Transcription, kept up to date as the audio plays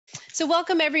So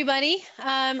welcome everybody.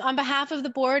 On behalf of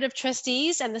the Board of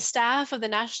Trustees and the staff of the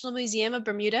National Museum of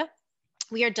Bermuda,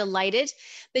 we are delighted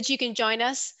that you can join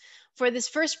us for this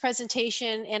first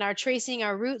presentation in our Tracing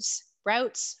Our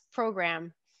Routes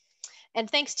program. And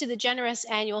thanks to the generous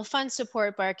annual fund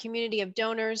support by our community of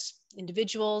donors,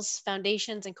 individuals,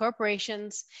 foundations, and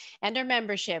corporations, and our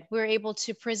membership, we're able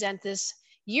to present this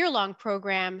year-long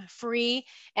program free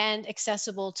and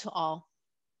accessible to all.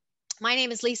 My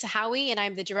name is Lisa Howie, and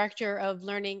I'm the Director of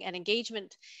Learning and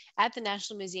Engagement at the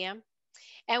National Museum.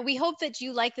 And we hope that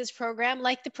you like this program,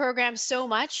 like the program so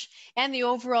much, and the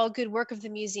overall good work of the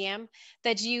museum,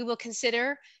 that you will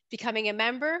consider becoming a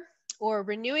member or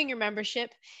renewing your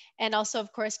membership, and also,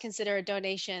 of course, consider a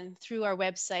donation through our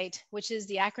website, which is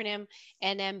the acronym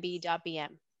nmb.bm.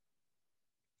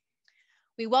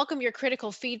 We welcome your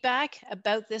critical feedback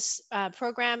about this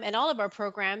program and all of our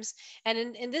programs. And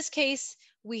in this case,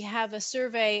 we have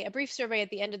a brief survey at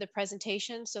the end of the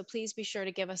presentation, so please be sure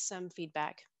to give us some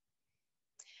feedback.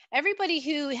 Everybody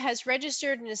who has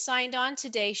registered and is signed on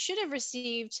today should have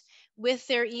received with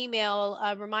their email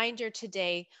a reminder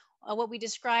today what we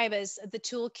describe as the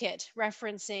toolkit,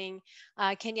 referencing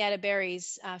Kenyatta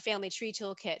Berry's family tree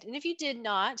toolkit. And if you did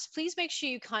not, please make sure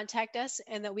you contact us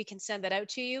and that we can send that out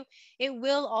to you. It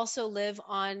will also live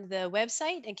on the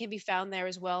website and can be found there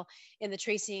as well in the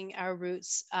Tracing Our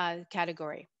Routes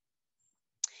category.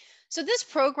 So this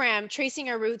program,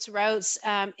 Tracing Our Routes,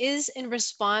 is in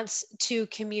response to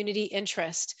community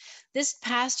interest. This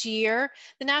past year,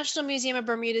 the National Museum of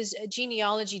Bermuda's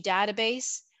genealogy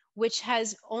database, which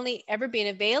has only ever been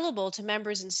available to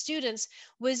members and students,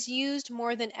 was used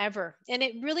more than ever. And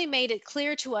it really made it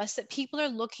clear to us that people are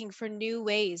looking for new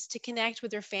ways to connect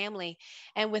with their family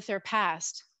and with their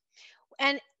past.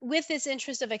 And with this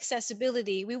interest of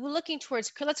accessibility, we were looking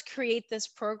towards, let's create this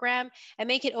program and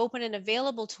make it open and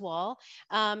available to all.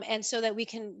 And so that we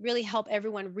can really help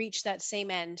everyone reach that same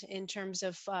end in terms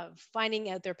of finding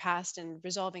out their past and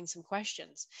resolving some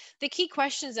questions. The key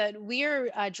questions that we're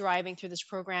driving through this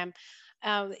program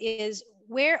is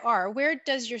where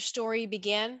does your story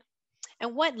begin?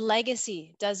 And what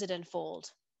legacy does it unfold?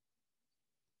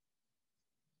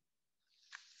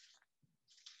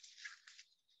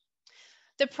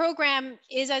 The program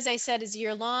is, as I said, is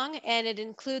year-long, and it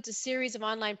includes a series of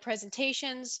online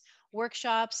presentations,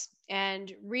 workshops,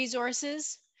 and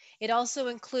resources. It also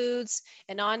includes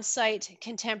an on-site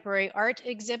contemporary art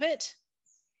exhibit,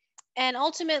 and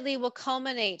ultimately will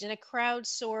culminate in a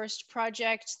crowdsourced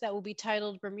project that will be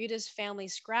titled Bermuda's Family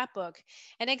Scrapbook,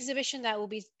 an exhibition that will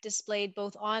be displayed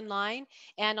both online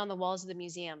and on the walls of the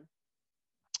museum.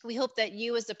 We hope that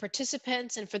you as the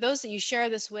participants, and for those that you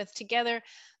share this with together,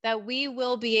 that we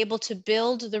will be able to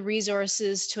build the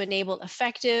resources to enable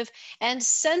effective and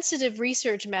sensitive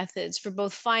research methods for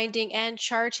both finding and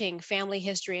charting family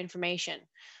history information.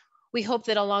 We hope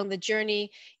that along the journey,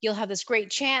 you'll have this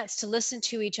great chance to listen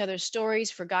to each other's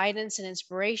stories for guidance and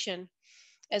inspiration,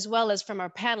 as well as from our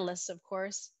panelists, of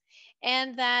course,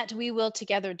 and that we will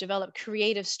together develop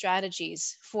creative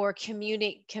strategies for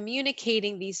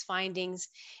communicating these findings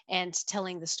and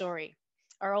telling the story.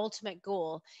 Our ultimate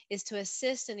goal is to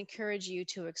assist and encourage you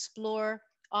to explore,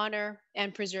 honor,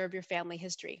 and preserve your family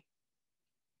history.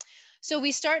 So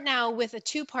we start now with a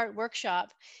two-part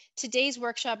workshop. Today's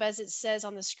workshop, as it says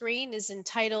on the screen, is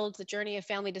entitled The Journey of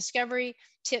Family Discovery,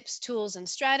 Tips, Tools, and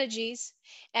Strategies.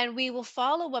 And we will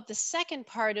follow up the second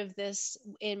part of this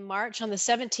in March on the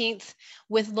 17th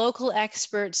with local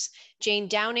experts, Jane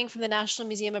Downing from the National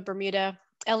Museum of Bermuda,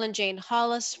 Ellen Jane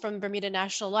Hollis from Bermuda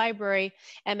National Library,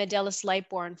 and Medelis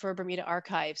Lightbourne for Bermuda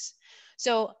Archives.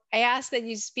 So I ask that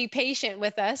you be patient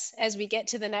with us as we get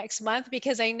to the next month,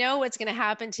 because I know what's going to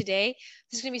happen today.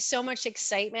 There's going to be so much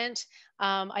excitement.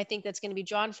 I think that's going to be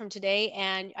drawn from today.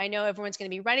 And I know everyone's going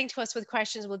to be writing to us with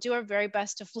questions. We'll do our very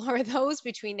best to floor those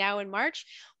between now and March.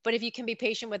 But if you can be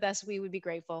patient with us, we would be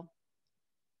grateful.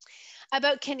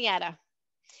 About Kenyatta.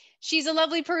 She's a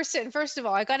lovely person. First of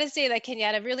all, I got to say that,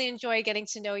 Kenyatta, I really enjoy getting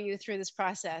to know you through this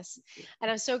process.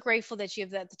 And I'm so grateful that you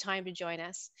have the time to join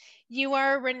us. You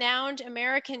are a renowned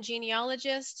American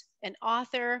genealogist, an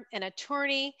author, an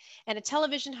attorney, and a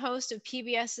television host of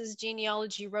PBS's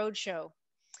Genealogy Roadshow.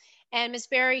 And Ms.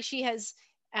 Berry, she is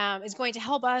going to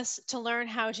help us to learn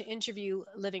how to interview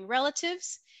living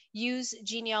relatives, use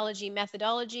genealogy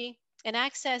methodology, and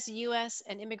access U.S.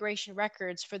 and immigration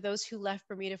records for those who left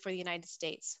Bermuda for the United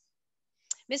States.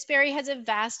 Ms. Berry has a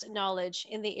vast knowledge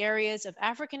in the areas of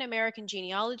African American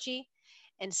genealogy,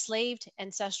 enslaved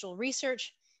ancestral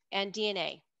research, and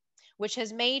DNA, which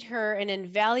has made her an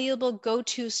invaluable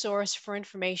go-to source for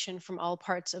information from all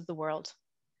parts of the world.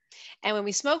 And when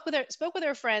we spoke with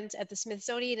our friends at the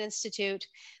Smithsonian Institute,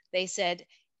 they said,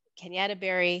 Kenyatta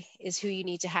Berry is who you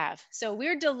need to have. So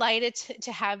we're delighted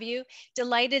to have you,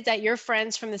 delighted that your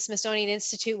friends from the Smithsonian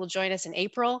Institute will join us in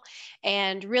April,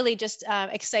 and really just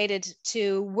excited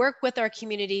to work with our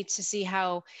community to see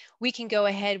how we can go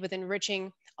ahead with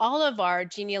enriching all of our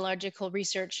genealogical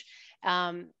research,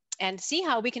 and see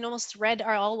how we can almost thread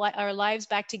our lives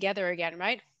back together again,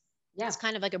 right? Yeah. It's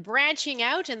kind of like a branching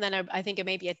out, and then I think it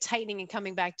may be a tightening and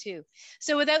coming back too.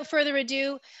 So without further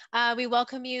ado, we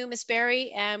welcome you, Miss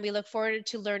Berry, and we look forward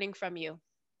to learning from you.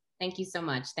 Thank you so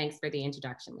much. Thanks for the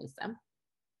introduction, Lisa.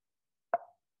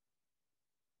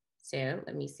 So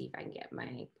let me see if I can get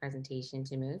my presentation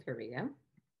to move. Here we go.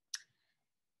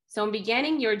 So I'm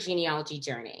beginning your genealogy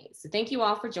journey. So thank you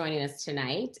all for joining us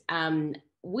tonight.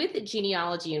 With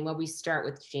genealogy, and when we start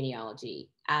with genealogy,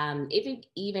 if you've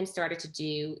even started to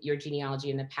do your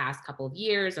genealogy in the past couple of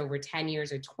years, over 10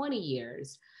 years or 20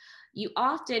 years, you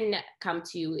often come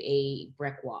to a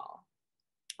brick wall,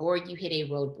 or you hit a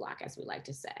roadblock, as we like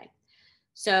to say.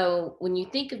 So when you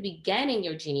think of beginning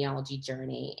your genealogy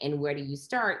journey and where do you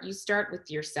start with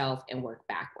yourself and work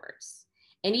backwards.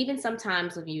 And even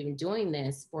sometimes when you've been doing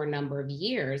this for a number of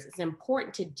years, it's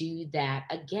important to do that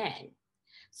again.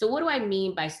 So what do I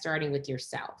mean by starting with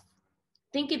yourself?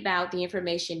 Think about the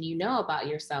information you know about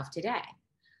yourself today.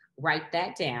 Write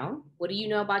that down. What do you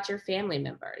know about your family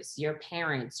members, your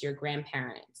parents, your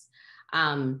grandparents,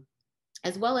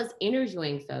 as well as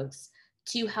interviewing folks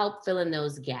to help fill in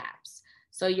those gaps.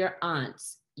 So your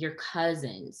aunts, your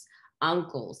cousins,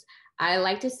 uncles. I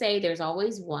like to say there's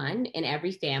always one in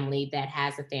every family that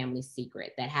has a family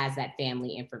secret, that has that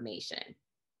family information.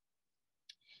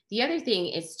 The other thing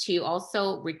is to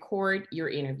also record your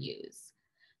interviews.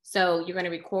 So you're going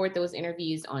to record those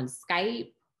interviews on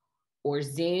Skype or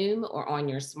Zoom or on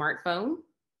your smartphone.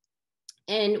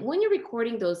 And when you're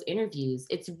recording those interviews,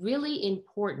 it's really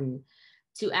important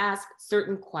to ask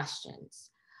certain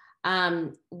questions.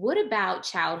 What about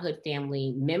childhood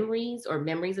family memories, or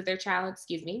memories of their child,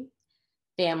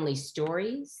 family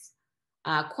stories,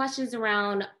 questions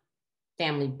around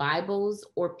family Bibles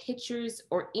or pictures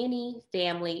or any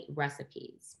family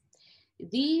recipes.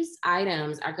 These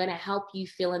items are going to help you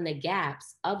fill in the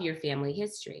gaps of your family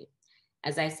history.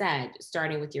 As I said,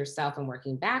 starting with yourself and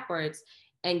working backwards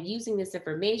and using this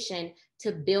information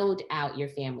to build out your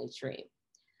family tree.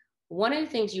 One of the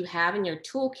things you have in your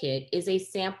toolkit is a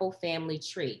sample family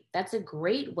tree. That's a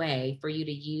great way for you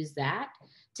to use that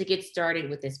to get started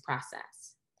with this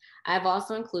process. I've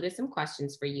also included some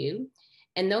questions for you,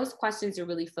 and those questions are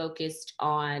really focused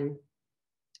on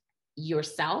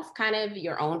yourself, kind of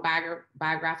your own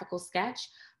biographical sketch.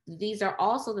 These are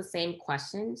also the same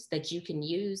questions that you can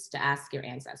use to ask your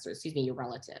ancestors, your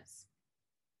relatives.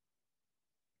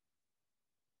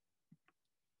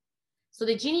 So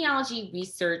the genealogy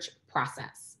research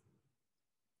process.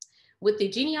 With the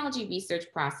genealogy research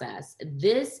process,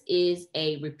 this is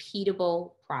a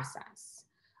repeatable process.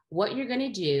 What you're going to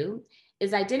do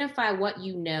is identify what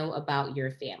you know about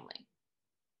your family.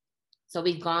 So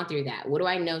we've gone through that. What do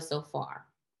I know so far?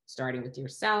 Starting with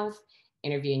yourself,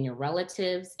 interviewing your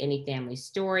relatives, any family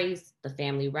stories, the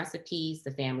family recipes,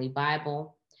 the family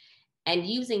Bible, and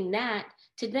using that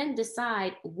to then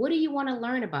decide, what do you want to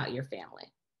learn about your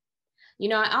family?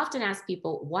 I often ask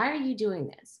people, why are you doing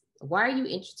this? Why are you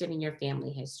interested in your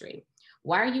family history?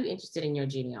 Why are you interested in your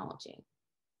genealogy?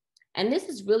 And this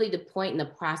is really the point in the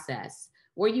process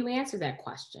where you answer that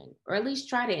question, or at least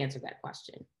try to answer that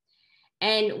question.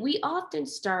 And we often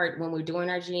start when we're doing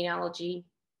our genealogy,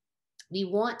 we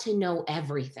want to know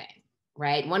everything,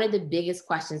 right? One of the biggest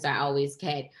questions I always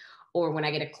get, or when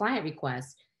I get a client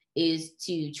request, is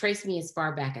to trace me as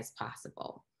far back as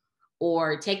possible,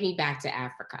 or take me back to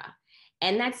Africa.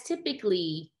 And that's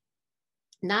typically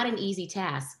not an easy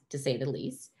task, to say the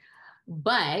least,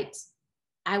 but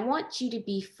I want you to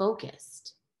be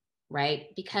focused, right?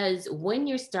 Because when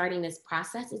you're starting this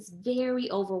process, it's very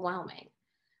overwhelming.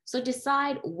 So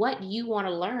decide what you want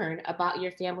to learn about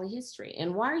your family history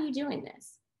and why are you doing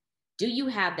this? Do you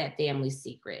have that family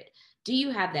secret? Do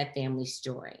you have that family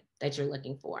story that you're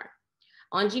looking for?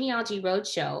 On Genealogy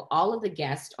Roadshow, all of the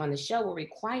guests on the show were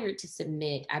required to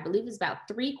submit, I believe it's about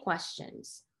 3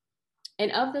 questions.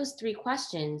 And of those 3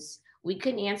 questions, we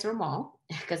couldn't answer them all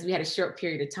because we had a short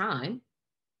period of time,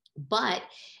 but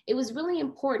it was really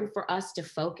important for us to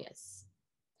focus.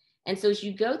 And so as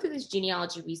you go through this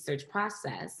genealogy research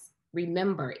process,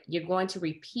 remember, you're going to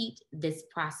repeat this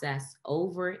process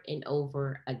over and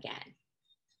over again.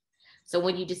 So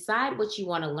when you decide what you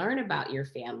want to learn about your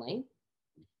family,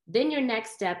 then your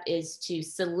next step is to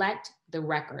select the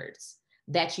records.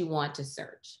 that you want to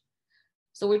search.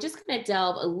 So we're just going to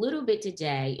delve a little bit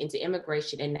today into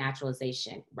immigration and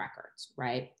naturalization records,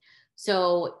 right?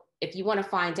 So if you want to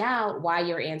find out why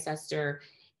your ancestor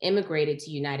immigrated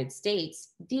to United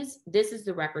States, this is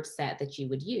the record set that you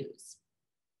would use.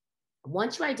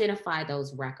 Once you identify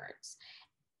those records,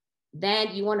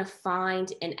 then you want to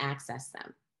find and access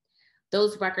them.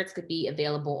 Those records could be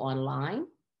available online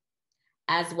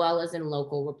as well as in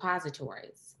local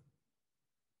repositories.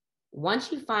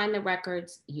 Once you find the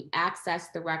records, you access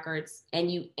the records, and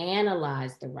you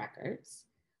analyze the records,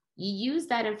 you use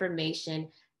that information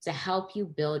to help you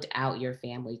build out your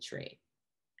family tree.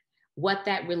 What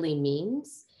that really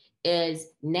means is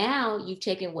now you've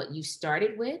taken what you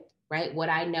started with, right? What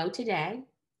I know today,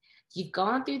 you've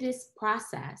gone through this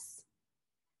process,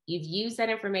 you've used that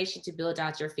information to build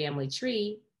out your family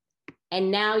tree,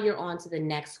 and now you're on to the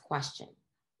next question.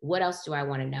 What else do I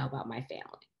want to know about my family?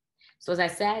 So as I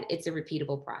said, it's a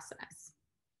repeatable process.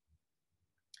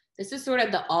 This is sort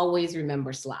of the always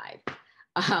remember slide.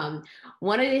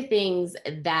 One of the things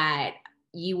that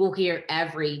you will hear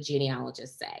every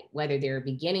genealogist say, whether they're a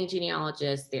beginning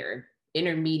genealogist, they're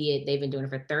intermediate, they've been doing it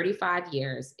for 35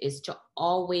 years, is to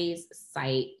always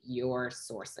cite your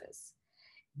sources.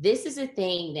 This is a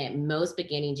thing that most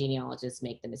beginning genealogists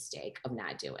make the mistake of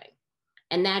not doing.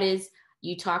 And that is,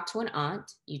 you talk to an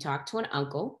aunt, you talk to an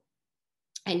uncle,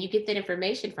 and you get that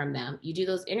information from them. You do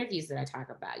those interviews that I talk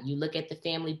about. You look at the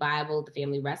family Bible, the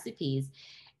family recipes,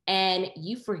 and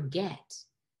you forget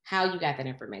how you got that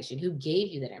information, who gave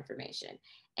you that information.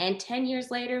 And 10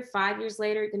 years later, 5 years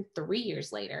later, even 3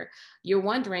 years later, you're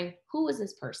wondering, who is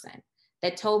this person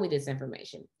that told me this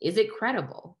information? Is it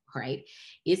credible, right?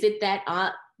 Is it that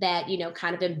that,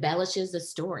 kind of embellishes the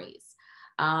stories?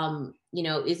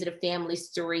 Is it a family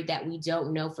story that we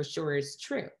don't know for sure is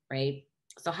true, right?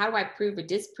 So how do I prove or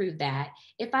disprove that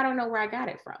if I don't know where I got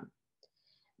it from?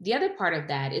 The other part of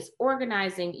that is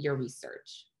organizing your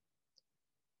research.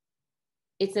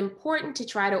 It's important to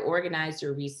try to organize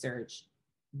your research,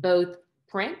 both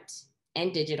print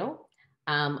and digital.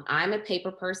 I'm a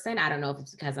paper person. I don't know if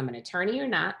it's because I'm an attorney or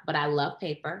not, but I love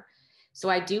paper. So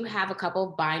I do have a couple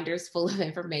of binders full of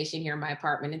information here in my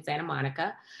apartment in Santa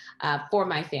Monica for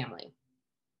my family.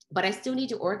 But I still need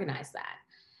to organize that.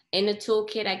 In the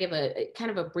toolkit, I give a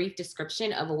kind of a brief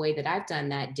description of a way that I've done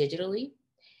that digitally,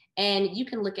 and you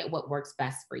can look at what works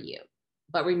best for you.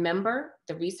 But remember,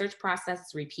 the research process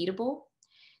is repeatable,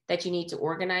 that you need to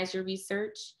organize your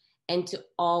research, and to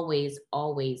always,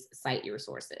 always cite your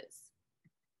sources.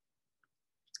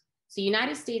 So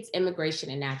United States immigration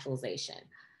and naturalization.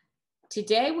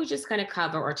 Today, we're just going to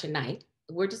cover, or tonight,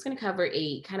 we're just going to cover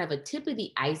a kind of a tip of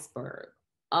the iceberg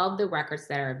of the records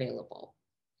that are available,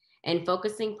 and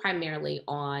focusing primarily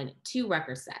on two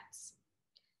record sets: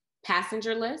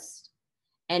 passenger list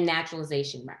and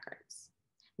naturalization records.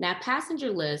 Now, passenger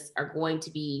lists are going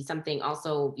to be something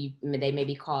also, they may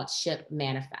be called ship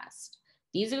manifest.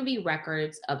 These are going to be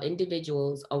records of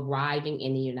individuals arriving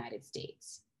in the United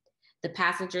States. The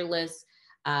passenger list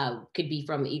could be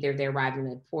from either they're arriving in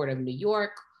the port of New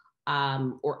York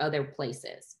or other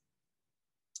places.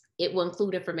 It will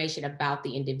include information about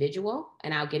the individual,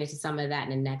 and I'll get into some of that in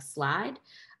the next slide.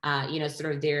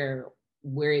 Sort of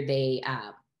where they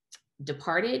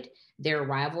departed, their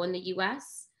arrival in the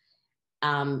US,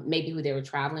 maybe who they were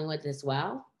traveling with as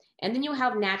well. And then you'll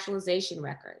have naturalization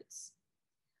records.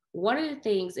 One of the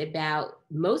things about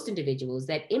most individuals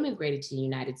that immigrated to the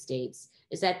United States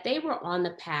is that they were on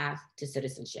the path to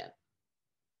citizenship.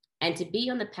 And to be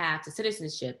on the path to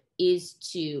citizenship is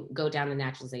to go down the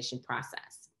naturalization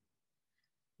process.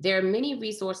 There are many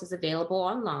resources available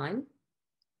online.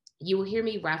 You will hear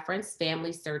me reference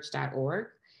familysearch.org.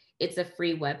 It's a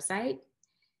free website.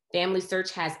 Family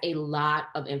Search has a lot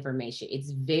of information.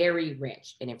 It's very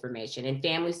rich in information, and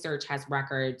Family Search has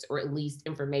records, or at least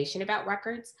information about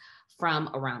records from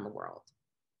around the world.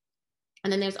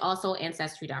 And then there's also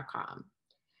ancestry.com,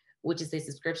 which is a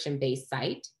subscription-based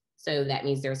site. So that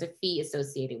means there's a fee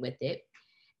associated with it.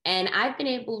 And I've been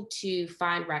able to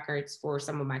find records for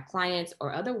some of my clients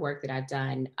or other work that I've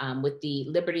done with the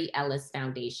Liberty Ellis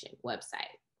Foundation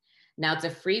website. Now, it's a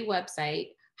free website.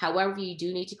 However, you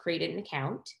do need to create an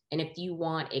account. And if you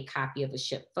want a copy of a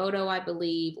ship photo, I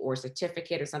believe, or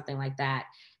certificate or something like that,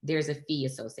 there's a fee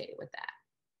associated with that.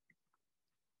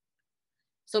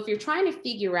 So if you're trying to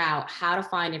figure out how to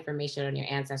find information on your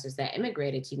ancestors that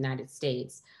immigrated to the United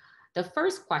States, the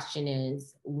first question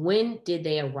is, when did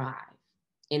they arrive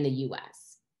in the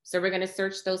US? So we're going to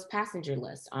search those passenger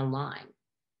lists online,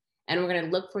 and we're going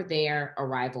to look for their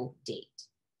arrival date.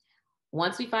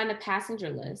 Once we find the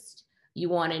passenger list, you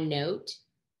want to note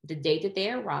the date that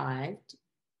they arrived,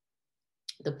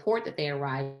 the port that they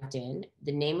arrived in,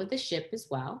 the name of the ship as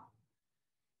well.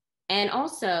 And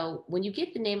also, when you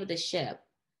get the name of the ship,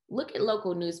 look at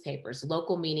local newspapers,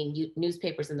 local meaning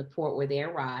newspapers in the port where they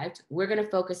arrived. We're going to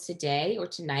focus today or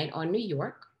tonight on New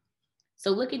York. So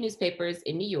look at newspapers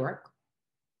in New York.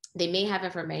 They may have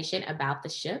information about the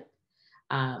ship.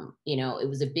 It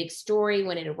was a big story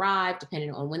when it arrived,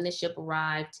 depending on when the ship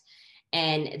arrived.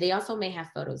 And they also may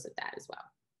have photos of that as well.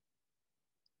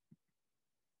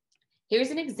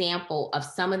 Here's an example of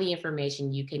some of the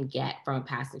information you can get from a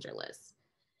passenger list.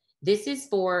 This is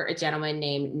for a gentleman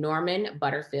named Norman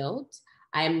Butterfield.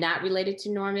 I am not related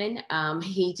to Norman.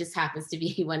 He just happens to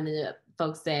be one of the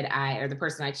folks the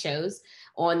person I chose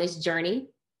on this journey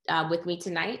with me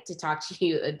tonight to talk to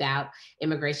you about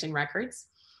immigration records.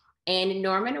 And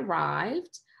Norman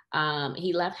arrived,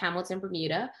 he left Hamilton,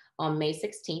 Bermuda on May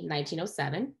 16,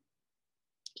 1907.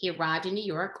 He arrived in New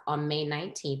York on May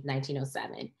 19,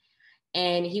 1907.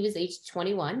 And he was age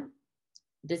 21.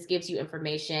 This gives you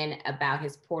information about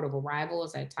his port of arrival,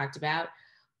 as I talked about.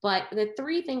 But the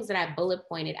three things that I bullet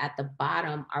pointed at the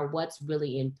bottom are what's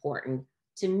really important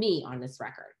to me on this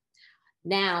record.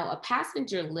 Now, a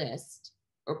passenger list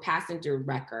or passenger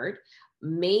record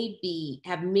may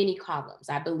have many columns.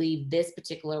 I believe this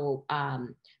particular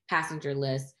passenger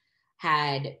list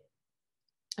had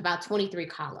about 23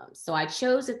 columns. So I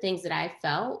chose the things that I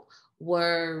felt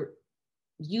were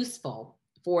useful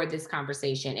for this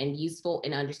conversation and useful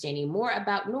in understanding more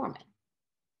about Norman.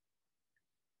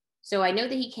 So I know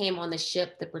that he came on the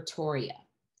ship, the Pretoria,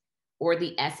 or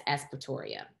the SS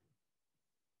Pretoria,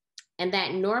 and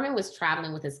that Norman was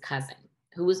traveling with his cousin,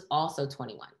 who was also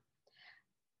 21.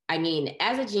 I mean,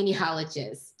 as a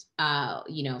genealogist,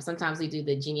 sometimes we do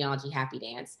the genealogy happy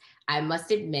dance. I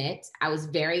must admit, I was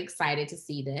very excited to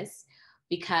see this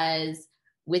because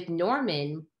with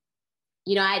Norman,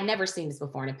 I had never seen this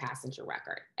before in a passenger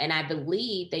record. And I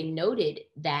believe they noted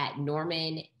that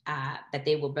Norman, that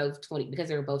they were both 20, because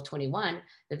they were both 21,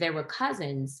 that they were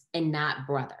cousins and not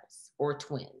brothers or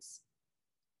twins.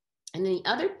 And then the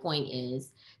other point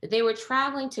is that they were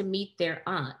traveling to meet their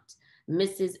aunt,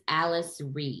 Mrs. Alice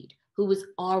Reed, who was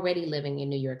already living in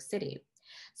New York City.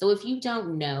 So if you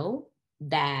don't know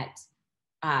that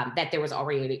there was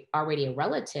already a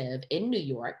relative in New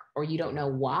York, or you don't know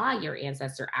why your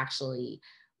ancestor actually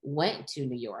went to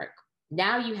New York,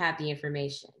 now you have the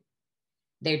information.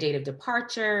 Their date of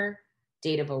departure,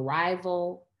 date of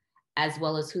arrival, as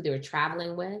well as who they were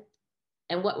traveling with,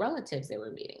 and what relatives they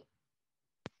were meeting.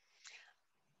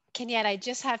 Kenyatta, I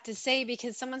just have to say,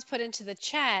 because someone's put into the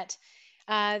chat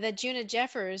that Juna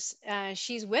Jeffers,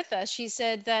 she's with us. She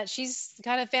said that she's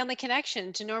got a family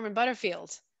connection to Norman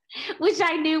Butterfield. Which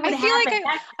I knew would happen.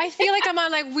 I feel like I'm on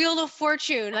like Wheel of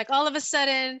Fortune. Like all of a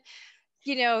sudden,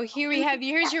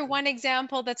 here's your one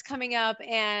example that's coming up,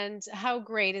 and how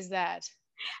great is that?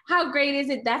 How great is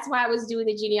it? That's why I was doing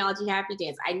the genealogy happy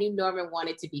dance. I knew Norman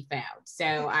wanted to be found. So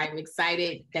I'm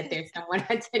excited that there's someone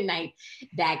on tonight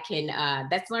that can,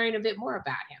 that's learning a bit more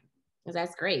about him. Because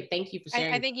that's great. Thank you for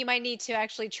sharing. I think you might need to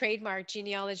actually trademark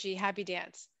genealogy happy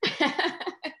dance.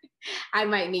 I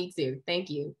might need to. Thank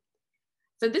you.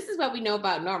 So this is what we know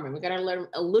about Norman. We're going to learn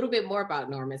a little bit more about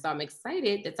Norman. So I'm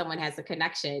excited that someone has a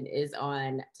connection is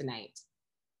on tonight.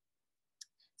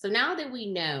 So now that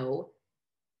we know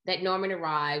that Norman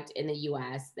arrived in the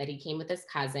US, that he came with his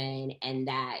cousin, and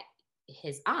that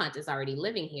his aunt is already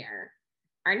living here,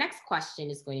 our next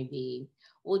question is going to be,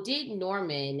 well, did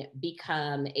Norman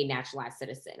become a naturalized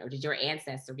citizen, or did your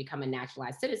ancestor become a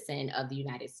naturalized citizen of the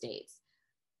United States?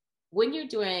 When you're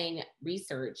doing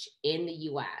research in the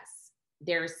US,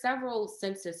 there are several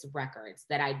census records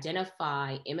that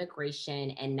identify immigration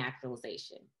and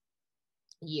naturalization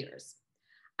years.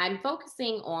 I'm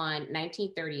focusing on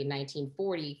 1930 and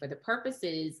 1940 for the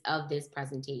purposes of this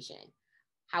presentation.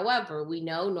 However, we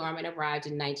know Norman arrived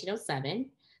in 1907,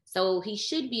 so he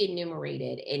should be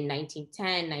enumerated in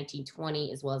 1910,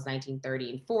 1920, as well as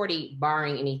 1930 and 40,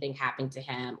 barring anything happening to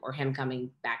him or him coming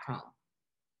back home.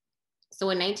 So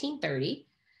in 1930,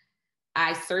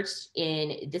 I searched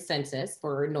in the census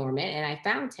for Norman and I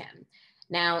found him.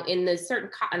 Now, in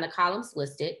the columns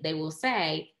listed, they will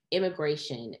say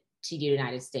immigration to the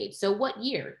United States. So what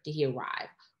year did he arrive?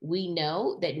 We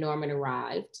know that Norman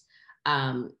arrived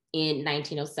in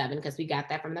 1907 because we got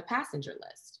that from the passenger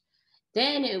list.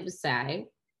 Then it would say,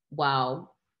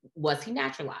 well, was he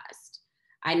naturalized?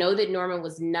 I know that Norman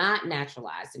was not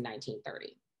naturalized in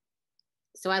 1930.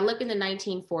 So I look in the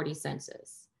 1940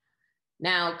 census.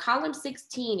 Now, column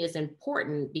 16 is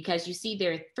important because you see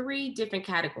there are three different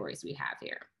categories we have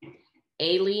here.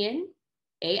 Alien,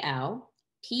 AL,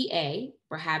 PA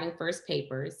for having first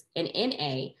papers, and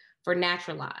NA for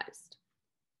naturalized.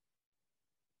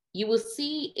 You will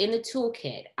see in the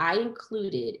toolkit, I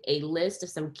included a list of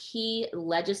some key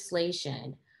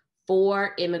legislation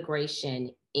for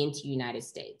immigration into the United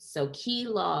States. So key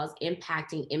laws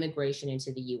impacting immigration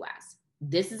into the US.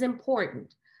 This is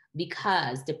important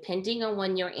because depending on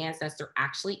when your ancestor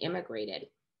actually immigrated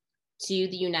to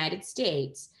the United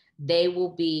States, they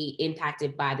will be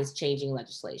impacted by this changing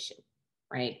legislation,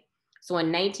 right? So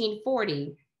in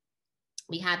 1940,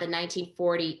 we had the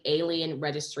 1940 Alien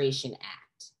Registration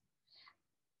Act.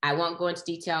 I won't go into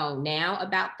detail now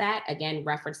about that. Again,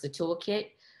 reference the toolkit.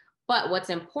 But what's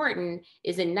important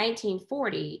is in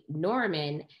 1940,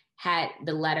 Norman had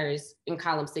the letters in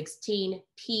column 16,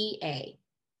 PA.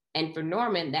 And for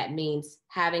Norman, that means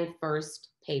having first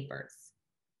papers.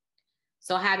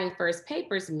 So having first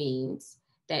papers means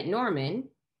that Norman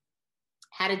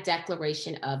had a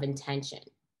declaration of intention.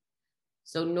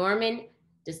 So Norman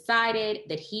decided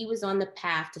that he was on the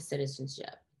path to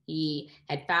citizenship. He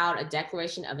had filed a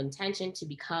declaration of intention to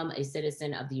become a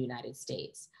citizen of the United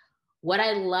States. What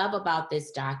I love about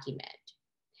this document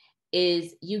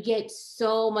is you get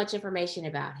so much information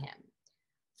about him.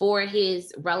 For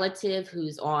his relative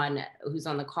who's on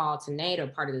the call tonight or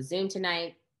part of the Zoom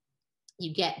tonight,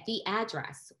 you get the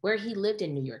address, where he lived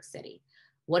in New York City,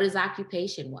 what his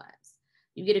occupation was.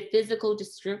 You get a physical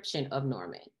description of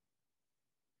Norman.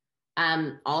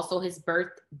 Also his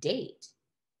birth date,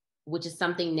 which is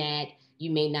something that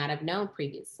you may not have known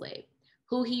previously.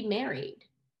 Who he married,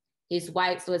 his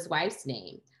wife's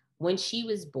name, when she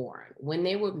was born, when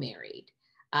they were married,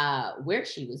 where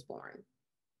she was born.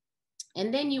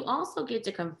 And then you also get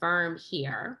to confirm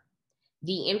here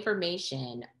the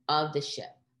information of the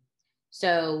ship.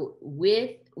 So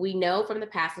we know from the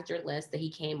passenger list that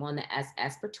he came on the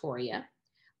SS Pretoria,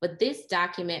 but this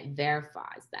document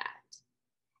verifies that.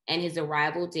 And his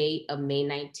arrival date of May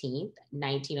 19th,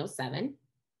 1907.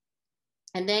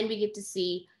 And then we get to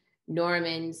see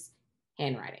Norman's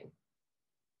handwriting.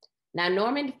 Now,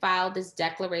 Norman filed this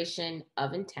declaration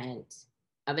of intention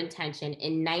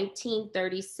in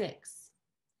 1936.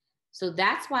 So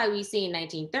that's why we see in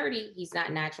 1930, he's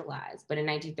not naturalized, but in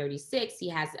 1936,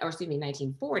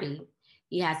 1940,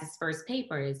 he has his first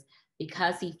papers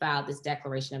because he filed this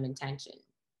declaration of intention.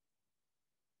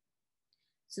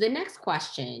 So the next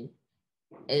question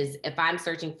is, if I'm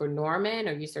searching for Norman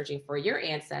or you're searching for your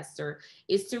ancestor,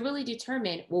 is to really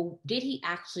determine, well, did he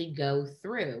actually go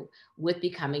through with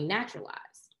becoming naturalized?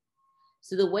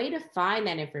 So the way to find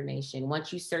that information,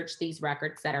 once you search these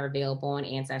records that are available on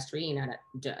Ancestry,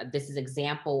 this is an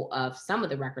example of some of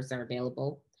the records that are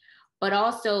available, but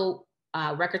also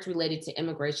records related to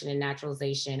immigration and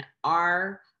naturalization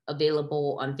are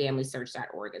available on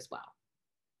familysearch.org as well.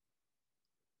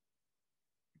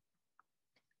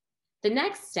 The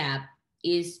next step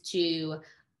is to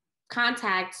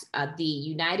contact the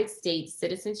United States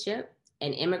Citizenship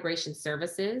and Immigration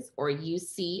Services, or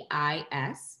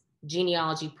UCIS,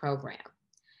 genealogy program.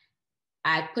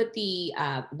 I put the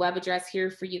web address here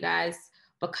for you guys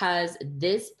because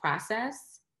this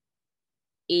process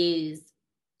is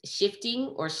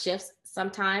shifting or shifts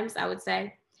sometimes, I would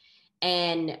say.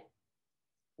 And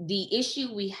the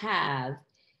issue we have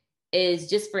is,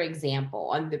 just for example,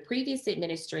 on the previous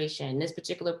administration, this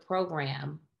particular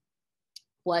program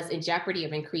was in jeopardy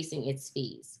of increasing its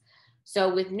fees.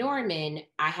 So with Norman,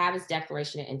 I have his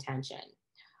declaration of intention.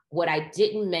 What I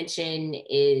didn't mention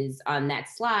is on that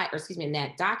slide, or excuse me, in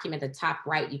that document, the top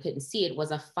right, you couldn't see it,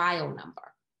 was a file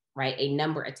number, right? A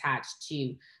number attached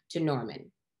to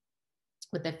Norman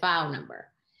with a file number.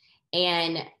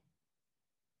 And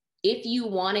if you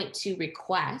wanted to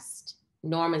request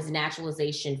Norman's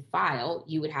naturalization file,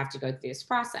 you would have to go through this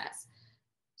process.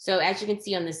 So as you can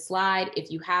see on this slide, if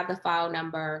you have the file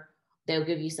number, they'll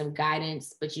give you some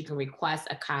guidance, but you can request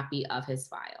a copy of his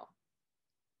file.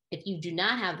 If you do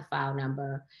not have the file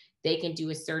number, they can do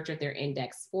a search of their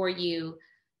index for you,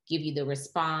 give you the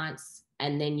response,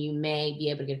 and then you may be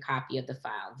able to get a copy of the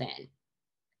file then.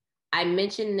 I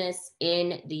mentioned this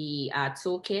in the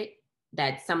toolkit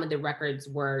that some of the records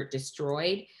were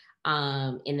destroyed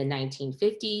in the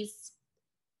 1950s.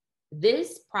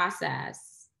 This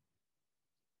process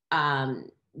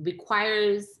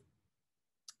requires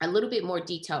a little bit more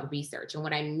detailed research. And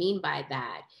what I mean by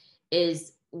that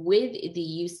is, with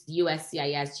the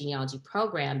USCIS genealogy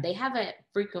program, they have an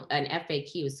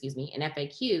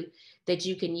FAQ that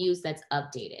you can use that's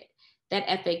updated. That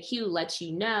FAQ lets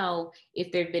you know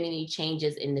if there have been any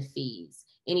changes in the fees,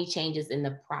 any changes in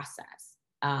the process,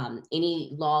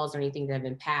 any laws or anything that have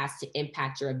been passed to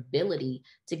impact your ability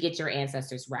to get your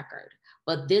ancestors' record.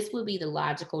 But this would be the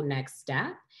logical next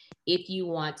step if you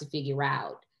want to figure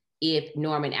out if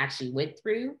Norman actually went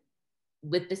through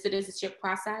with the citizenship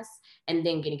process and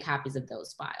then getting copies of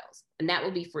those files. And that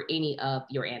will be for any of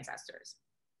your ancestors.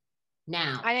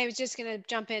 Now, I was just going to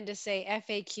jump in to say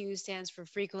FAQ stands for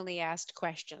frequently asked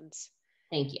questions.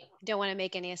 thank you. Don't want to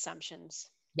make any assumptions.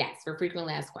 Yes, for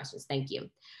frequently asked questions. Thank you.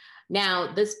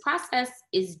 Now, this process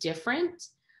is different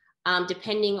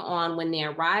depending on when they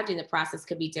arrived, and the process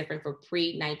could be different for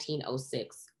pre-1906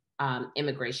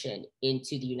 immigration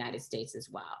into the United States as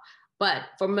well. But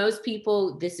for most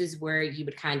people, this is where you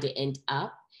would kind of end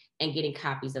up and getting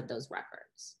copies of those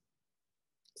records.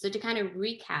 So to kind of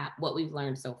recap what we've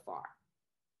learned so far,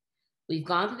 we've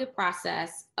gone through the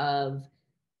process of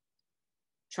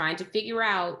trying to figure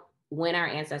out when our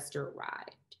ancestor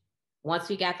arrived. Once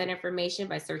we got that information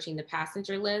by searching the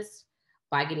passenger list,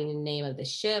 by getting the name of the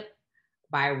ship,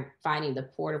 by finding the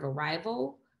port of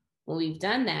arrival, when we've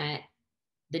done that,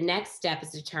 the next step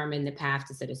is to determine the path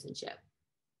to citizenship.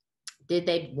 Did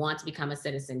they want to become a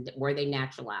citizen? Were they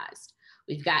naturalized?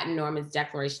 We've gotten Norman's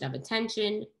Declaration of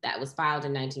Intention that was filed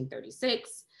in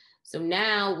 1936. So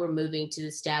now we're moving to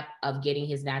the step of getting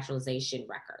his naturalization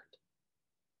record.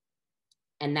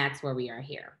 And that's where we are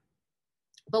here.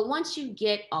 But once you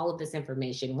get all of this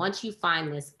information, once you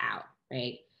find this out,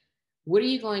 right, what are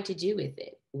you going to do with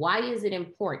it? Why is it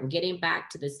important? Getting back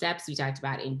to the steps we talked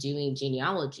about in doing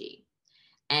genealogy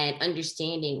and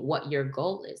understanding what your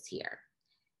goal is here.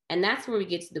 And that's where we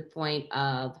get to the point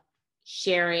of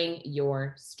sharing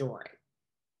your story.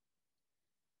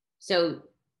 So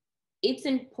it's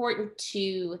important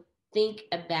to think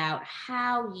about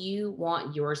how you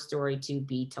want your story to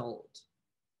be told.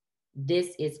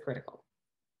 This is critical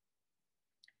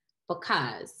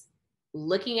because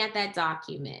looking at that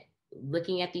document,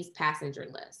 looking at these passenger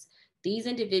lists, these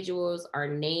individuals are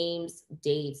names,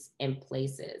 dates, and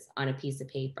places on a piece of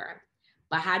paper.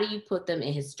 But how do you put them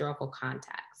in historical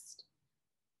context?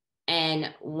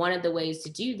 And one of the ways to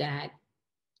do that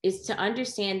is to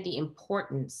understand the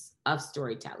importance of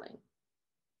storytelling.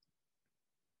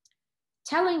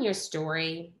 Telling your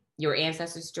story, your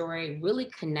ancestor's story, really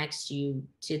connects you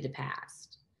to the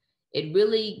past. It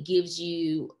really gives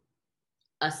you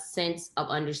a sense of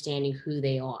understanding who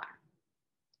they are.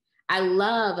 I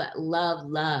love, love,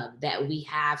 love that we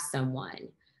have someone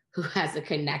who has a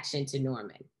connection to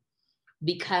Norman,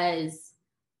 because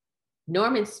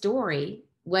Norman's story,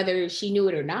 whether she knew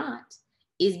it or not,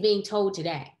 is being told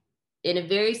today in a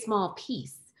very small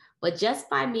piece. But just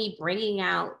by me bringing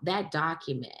out that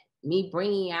document, me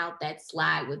bringing out that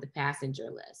slide with the passenger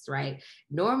list, right?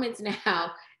 Norman's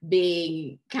now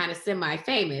being kind of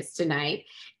semi-famous tonight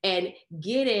and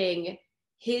getting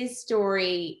his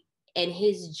story and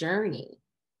his journey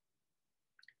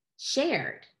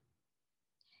shared.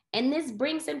 And this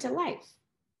brings him to life.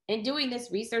 In doing this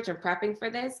research and prepping for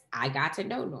this, I got to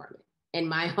know Norman in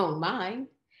my own mind.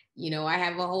 You know, I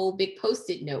have a whole big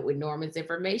Post-it note with Norman's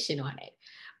information on it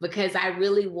because I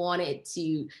really wanted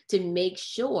to make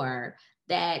sure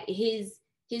that his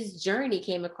journey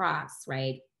came across,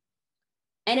 right?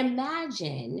 And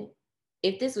imagine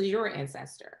if this was your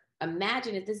ancestor.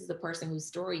 Imagine if this is the person whose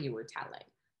story you were telling,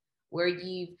 where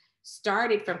you've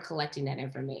started from collecting that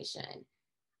information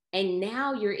and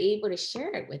now you're able to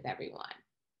share it with everyone.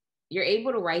 You're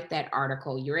able to write that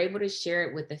article. You're able to share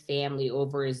it with the family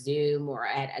over a Zoom or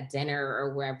at a dinner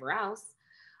or wherever else.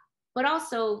 But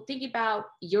also think about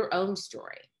your own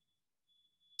story.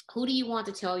 Who do you want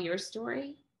to tell your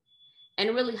story?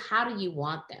 And really, how do you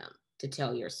want them to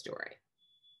tell your story?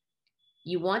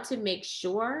 You want to make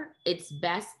sure it's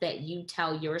best that you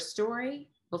tell your story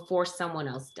before someone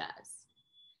else does.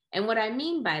 And what I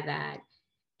mean by that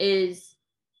is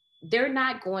they're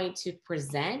not going to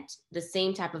present the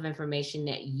same type of information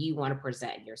that you want to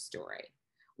present in your story.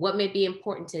 What may be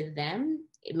important to them,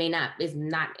 is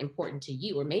not important to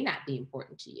you or may not be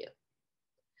important to you.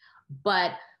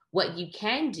 But what you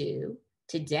can do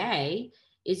today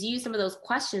is use some of those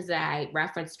questions that I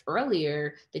referenced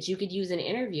earlier that you could use in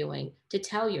interviewing to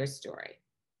tell your story,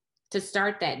 to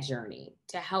start that journey,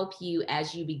 to help you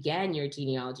as you began your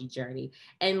genealogy journey.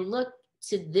 And look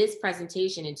to this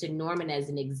presentation and to Norman as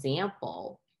an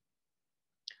example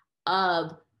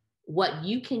of what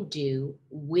you can do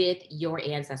with your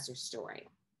ancestor story.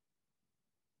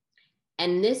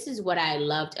 And this is what I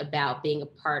loved about being a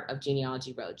part of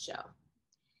Genealogy Roadshow,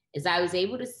 is I was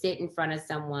able to sit in front of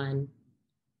someone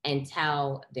and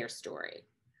tell their story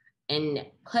and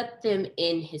put them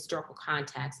in historical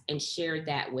context and share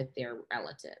that with their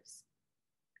relatives.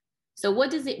 So what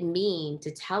does it mean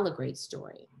to tell a great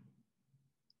story?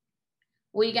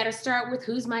 Well, you got to start with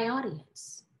who's my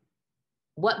audience?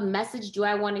 What message do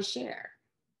I want to share?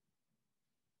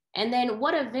 And then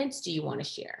what events do you want to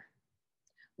share?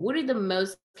 What are the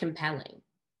most compelling?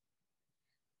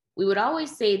 We would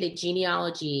always say that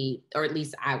genealogy, or at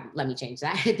least let me change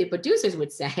that. The producers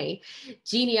would say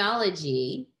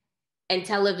genealogy and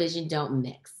television don't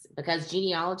mix, because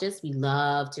genealogists, we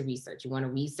love to research. You want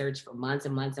to research for months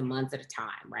and months and months at a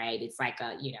time, right? It's like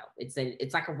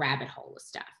it's like a rabbit hole of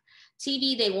stuff.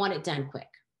 TV, they want it done quick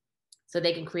so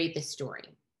they can create the story.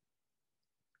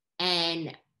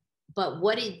 But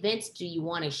what events do you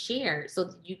want to share so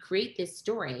that you create this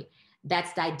story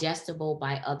that's digestible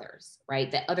by others,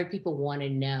 right? That other people want to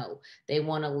know, they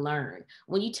want to learn.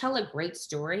 When you tell a great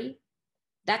story,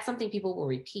 that's something people will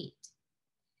repeat.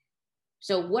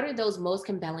 So what are those most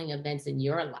compelling events in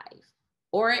your life,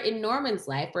 or in Norman's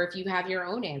life, or if you have your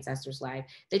own ancestor's life,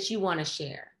 that you want to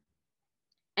share?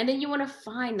 And then you want to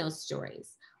find those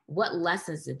stories. What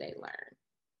lessons did they learn?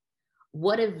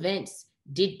 What events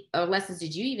or lessons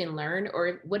did you even learn,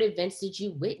 or what events did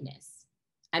you witness?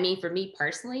 I mean, for me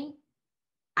personally,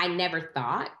 I never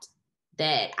thought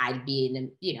that I'd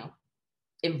be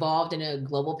involved in a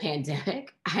global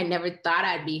pandemic. I never thought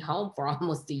I'd be home for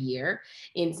almost a year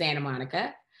in Santa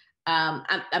Monica.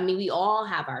 I mean, we all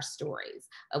have our stories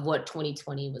of what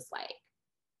 2020 was like,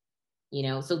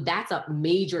 so that's a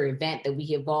major event that we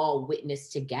have all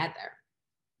witnessed together.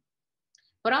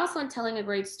 But also in telling a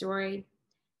great story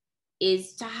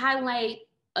is to highlight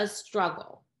a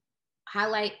struggle,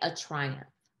 highlight a triumph,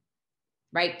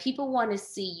 right? People want to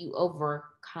see you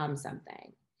overcome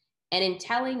something. And in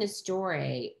telling the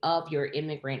story of your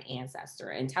immigrant ancestor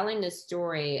and telling the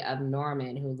story of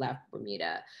Norman, who left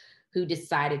Bermuda, who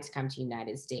decided to come to the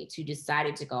United States, who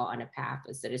decided to go on a path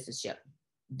of citizenship,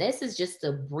 this is just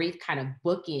a brief kind of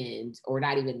bookend, or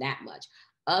not even that much,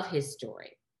 of his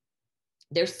story.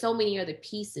 There's so many other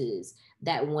pieces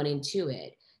that went into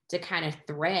it to kind of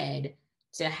thread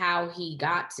to how he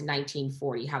got to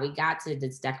 1940, how he got to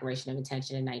this Declaration of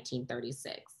Intention in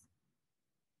 1936.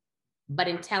 But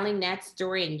in telling that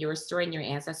story and your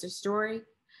ancestor's story,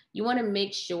 you want to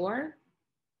make sure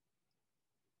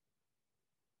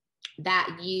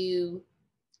that you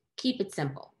keep it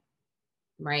simple,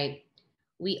 right?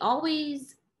 We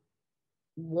always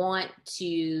want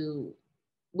to,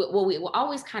 we will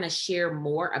always kind of share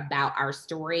more about our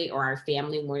story or our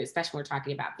family, especially when we're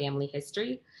talking about family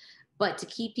history. But to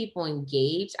keep people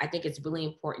engaged, I think it's really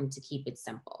important to keep it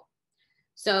simple.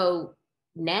 So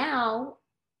now,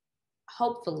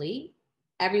 hopefully,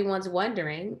 everyone's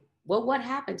wondering, well, what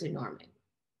happened to Norman?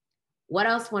 What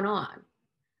else went on?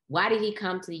 Why did he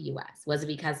come to the US? Was it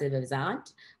because of his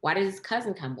aunt? Why did his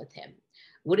cousin come with him?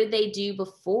 What did they do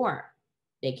before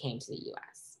they came to the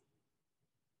US?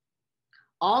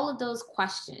 All of those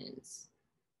questions,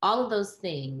 all of those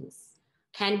things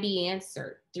can be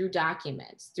answered through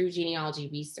documents, through genealogy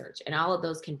research, and all of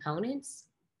those components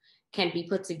can be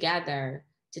put together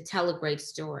to tell a great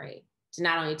story, to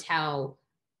not only tell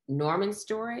Norman's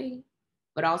story,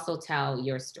 but also tell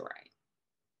your story.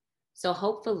 So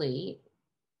hopefully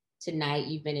tonight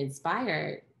you've been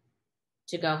inspired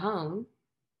to go home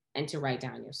and to write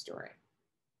down your story.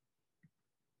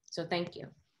 So thank you.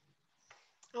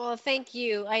 Well, thank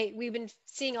you. We've been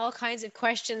seeing all kinds of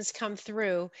questions come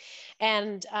through,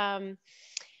 and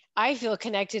I feel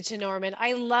connected to Norman.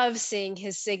 I love seeing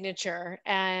his signature,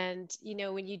 and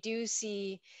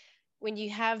when you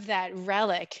have that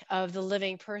relic of the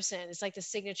living person, it's like the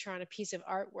signature on a piece of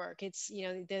artwork. It's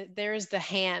there's the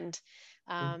hand,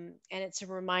 and it's a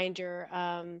reminder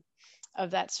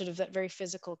of that very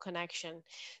physical connection.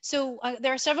 So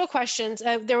there are several questions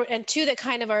and two that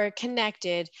kind of are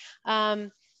connected.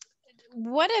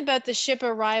 What about the ship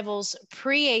arrivals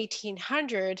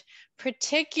pre-1800,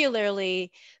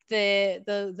 particularly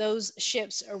those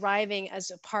ships arriving as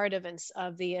a part of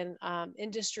the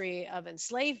industry of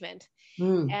enslavement?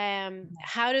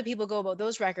 How do people go about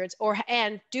those records?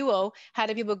 And how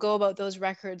do people go about those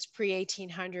records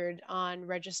pre-1800 on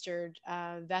registered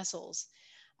vessels?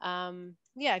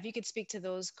 If you could speak to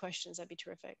those questions, that'd be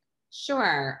terrific.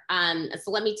 Sure.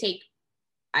 So let me take,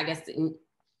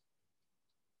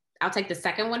 I'll take the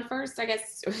second one first, I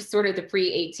guess, sort of the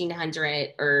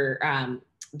pre-1800 or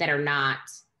that are not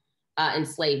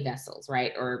enslaved vessels,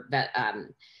 right? Or that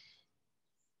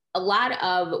a lot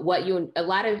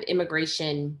of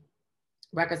immigration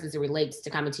records as it relates to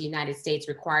coming to the United States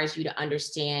requires you to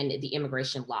understand the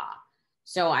immigration law.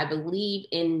 So I believe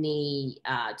in the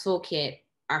toolkit,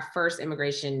 our first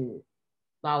immigration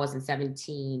law was in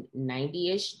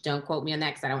 1790-ish. Don't quote me on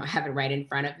that because I don't have it right in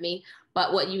front of me.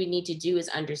 But what you would need to do is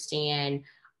understand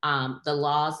the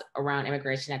laws around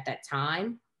immigration at that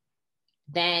time.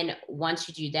 Then once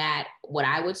you do that, what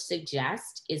I would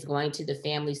suggest is going to the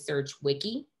Family Search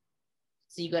Wiki.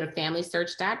 So you go to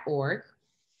familysearch.org,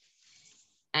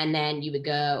 and then you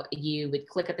would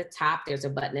click at the top. There's a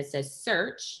button that says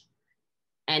search.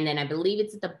 And then I believe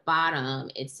it's at the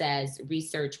bottom, it says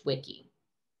Research Wiki.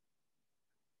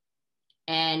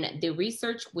 And the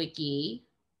Research Wiki,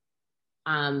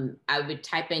 I would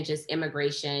type in just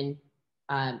immigration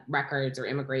records or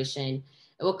immigration.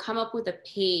 It will come up with a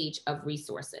page of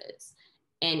resources,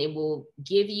 and it will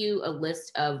give you a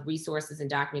list of resources and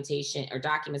documentation or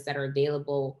documents that are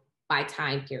available by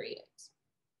time periods.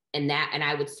 And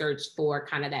I would search for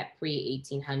kind of that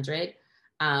pre-1800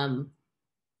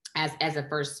 as a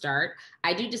first start.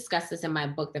 I do discuss this in my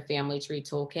book, The Family Tree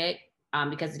Toolkit,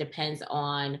 because it depends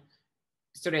on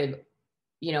sort of,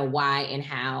 why and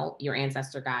how your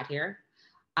ancestor got here.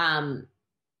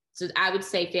 So I would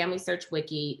say Family Search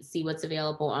Wiki, see what's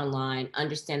available online,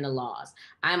 understand the laws.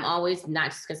 I'm always,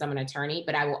 not just because I'm an attorney,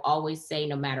 but I will always say,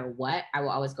 no matter what, I will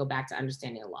always go back to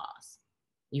understanding the laws.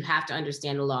 You have to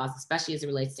understand the laws, especially as it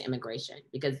relates to immigration,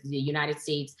 because the United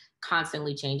States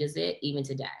constantly changes it, even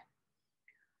today.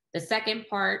 The second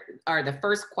part, or the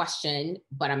first question,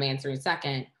 but I'm answering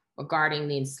second, regarding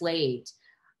the enslaved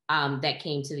that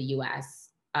came to the US.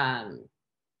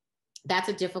 That's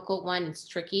a difficult one. It's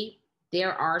tricky.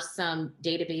 There are some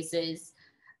databases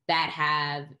that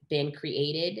have been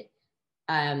created.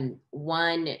 And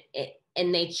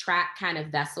they track kind of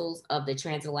vessels of the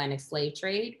transatlantic slave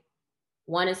trade.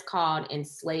 One is called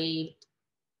enslaved.org,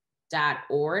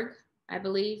 I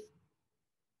believe.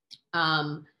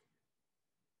 But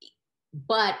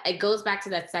it goes back to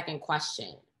that second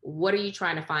question. What are you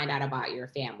trying to find out about your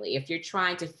family? If you're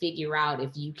trying to figure out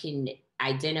if you can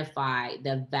identify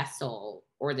the vessel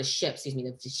or the ship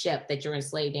that your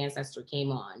enslaved ancestor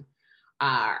came on,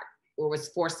 or was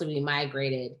forcibly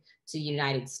migrated to the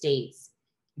United States,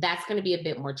 that's going to be a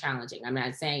bit more challenging. I'm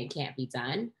not saying it can't be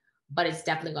done, but it's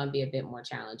definitely going to be a bit more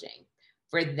challenging.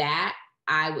 For that,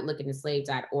 I would look at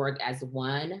enslaved.org as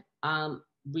one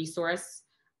resource.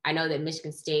 I know that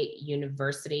Michigan State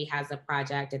University has a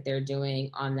project that they're doing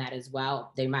on that as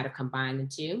well. They might have combined the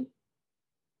two.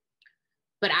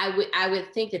 But I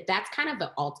would think that that's kind of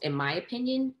in my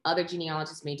opinion, other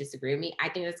genealogists may disagree with me. I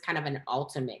think that's kind of an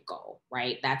ultimate goal,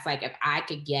 right? That's like, if I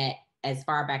could get as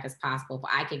far back as possible, if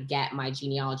I could get my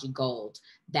genealogy gold,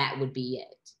 that would be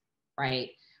it,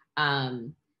 right?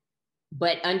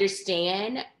 But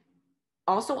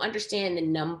also understand the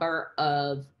number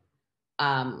of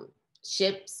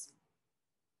ships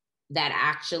that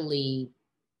actually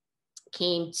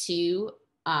came to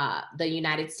the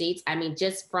United States. I mean,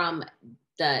 just from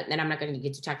and I'm not going to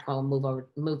get too technical and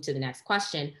move to the next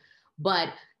question, but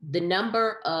the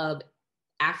number of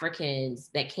Africans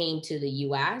that came to the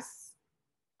US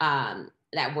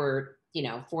that were,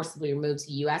 forcibly removed to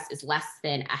the US is less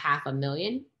than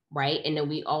 500,000, right? And then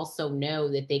we also know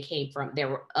that there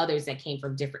were others that came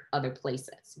from other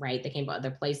places, right? They came from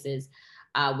other places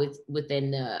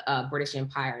within the British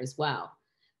Empire as well.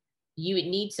 You would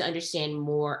need to understand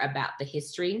more about the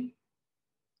history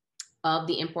of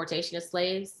the importation of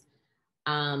slaves,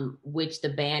 which the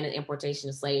ban of importation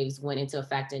of slaves went into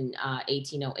effect in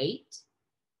 1808.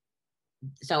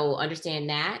 So understand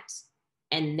that.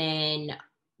 And then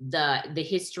the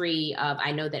history of,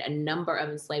 I know that a number of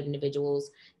enslaved individuals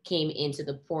came into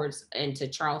the ports, into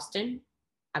Charleston.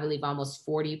 I believe almost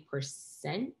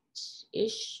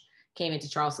 40%-ish came into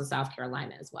Charleston, South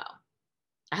Carolina as well.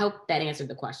 I hope that answered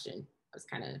the question. I was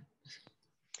kind of...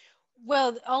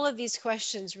 Well, all of these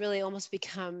questions really almost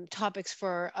become topics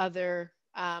for other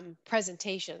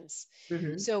presentations.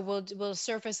 Mm-hmm. So we'll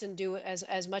surface and do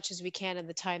as much as we can in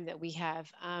the time that we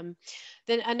have.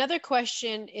 Then another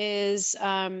question is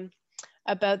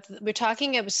about, we're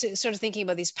talking about sort of thinking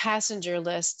about these passenger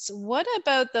lists. What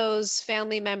about those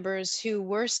family members who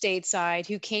were stateside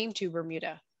who came to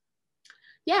Bermuda?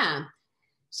 Yeah,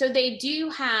 so they do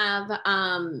have,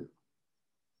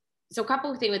 so a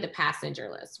couple of things with the passenger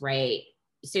list, right?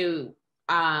 So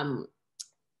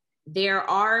there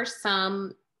are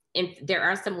some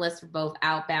lists for both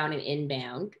outbound and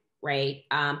inbound, right?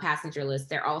 Passenger lists.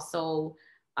 There are also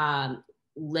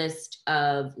list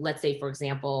of, let's say, for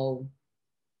example,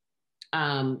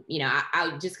 I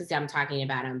just because I'm talking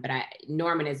about him, but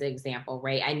Norman is an example,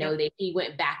 right? I know that he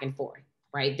went back and forth,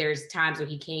 right? There's times when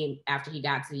he came after he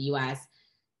got to the US,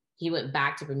 he went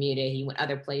back to Bermuda, he went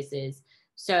other places.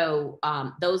 So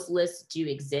those lists do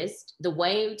exist. The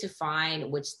way to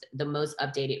find the most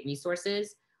updated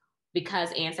resources,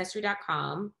 because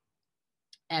Ancestry.com,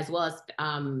 as well as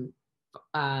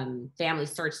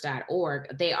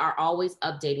FamilySearch.org, they are always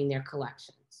updating their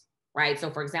collections. right? So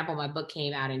for example, my book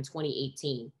came out in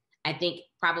 2018. I think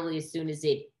probably as soon as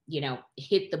it,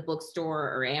 hit the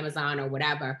bookstore or Amazon or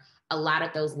whatever, a lot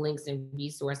of those links and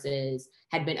resources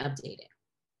had been updated.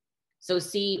 So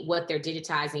see what they're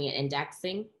digitizing and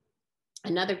indexing.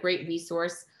 Another great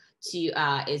resource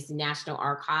is National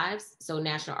Archives. So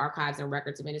National Archives and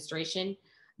Records Administration,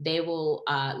 they will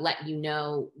let you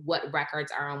know what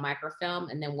records are on microfilm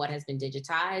and then what has been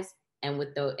digitized, and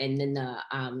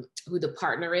who the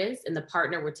partner is. And the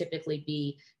partner would typically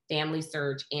be Family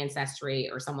Search, Ancestry,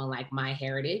 or someone like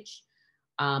MyHeritage,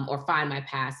 or Find My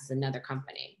Past is another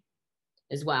company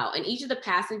as well. And each of the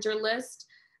passenger lists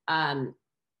are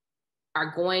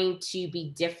going to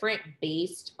be different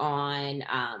based on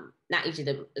not each of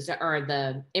them, or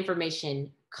the information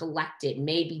collected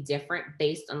may be different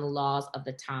based on the laws of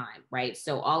the time, right?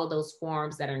 So all of those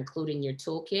forms that are included in your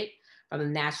toolkit from the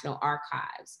National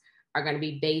Archives are going to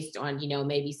be based on,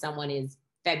 maybe someone is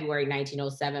February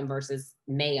 1907 versus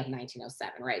May of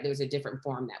 1907, right? There's a different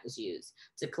form that was used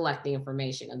to collect the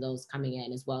information of those coming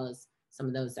in, as well as some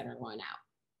of those that are going out.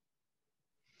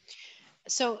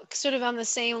 So sort of on the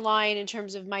same line in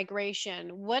terms of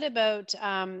migration, what about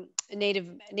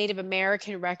Native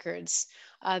American records?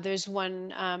 There's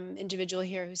one individual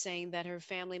here who's saying that her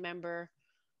family member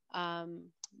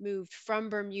moved from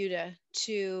Bermuda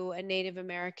to a Native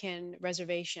American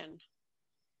reservation.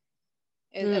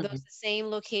 Are those the same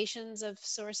locations of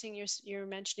sourcing you're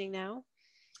mentioning now?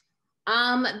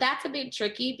 That's a bit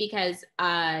tricky because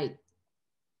I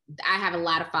have a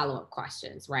lot of follow-up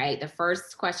questions, right? The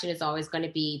first question is always going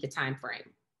to be the time frame.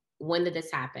 When did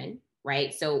this happen,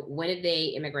 right? So when did they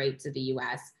immigrate to the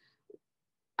US?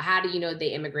 How do you know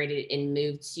they immigrated and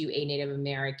moved to a Native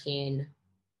American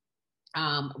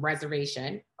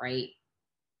reservation, right?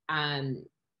 And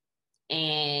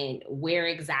where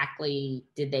exactly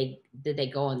did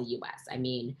they go in the US? I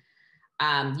mean,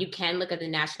 you can look at the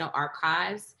National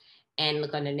Archives and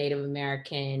look on the Native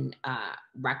American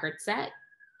record set,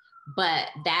 but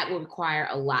that will require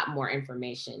a lot more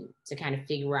information to kind of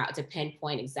figure out, to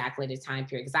pinpoint exactly the time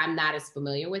period, because I'm not as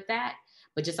familiar with that.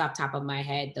 But just off the top of my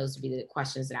head, those would be the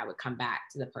questions that I would come back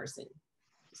to the person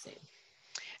to say.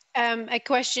 A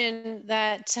question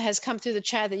that has come through the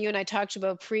chat that you and I talked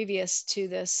about previous to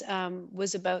this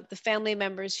was about the family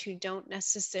members who don't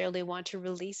necessarily want to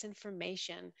release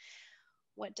information.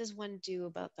 What does one do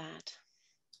about that?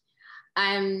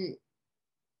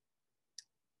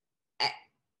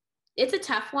 It's a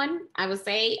tough one, I would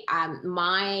say.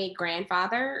 My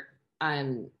grandfather,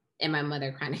 and my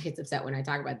mother kind of gets upset when I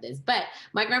talk about this, but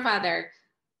my grandfather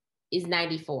is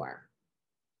 94.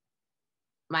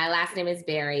 My last name is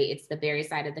Barry. It's the Barry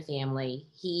side of the family.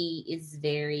 He is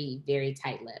very, very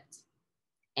tight-lipped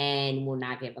and will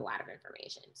not give a lot of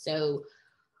information. So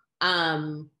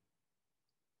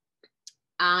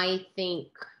I think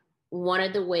one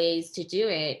of the ways to do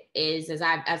it is as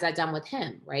I've done with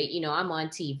him, right? I'm on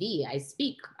TV, I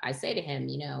speak, I say to him,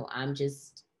 I'm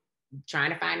just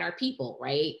trying to find our people,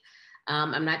 right?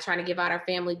 I'm not trying to give out our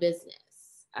family business.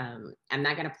 I'm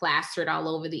not going to plaster it all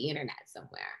over the internet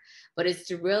somewhere, but it's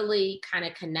to really kind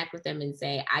of connect with them and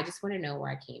say, I just want to know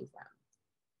where I came from.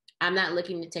 I'm not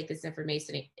looking to take this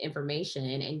information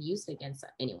and use it against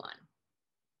anyone.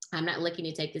 I'm not looking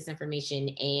to take this information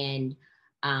and,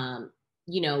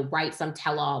 write some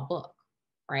tell-all book,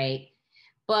 right?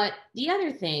 But the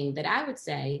other thing that I would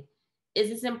say is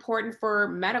it's important for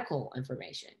medical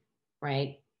information,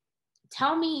 right?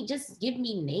 Just give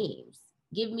me names,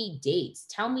 give me dates,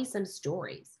 tell me some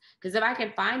stories. Because if I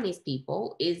can find these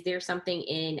people, is there something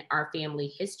in our family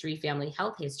history, family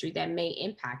health history that may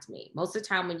impact me? Most of the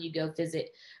time when you go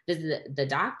visit the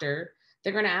doctor,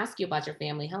 they're going to ask you about your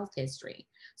family health history.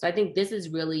 So I think this is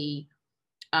really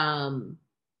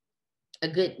a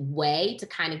good way to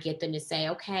kind of get them to say,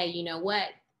 okay, you know what?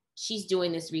 She's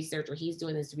doing this research or he's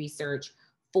doing this research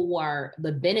for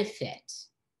the benefit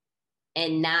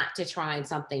and not to try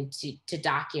something to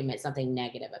document something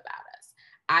negative about us.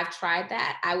 I've tried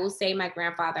that. I will say my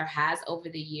grandfather has over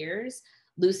the years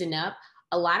loosened up.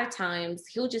 A lot of times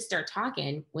he'll just start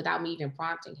talking without me even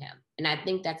prompting him. And I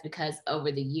think that's because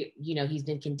over the year, he's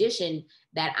been conditioned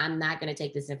that I'm not going to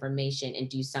take this information and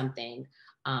do something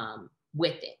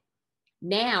with it.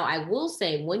 Now, I will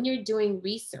say when you're doing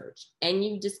research and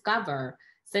you discover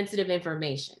sensitive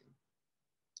information,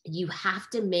 you have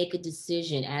to make a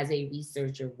decision as a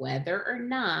researcher whether or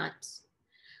not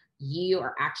you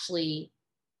are actually,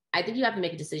 I think you have to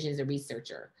make a decision as a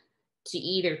researcher to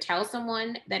either tell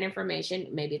someone that information,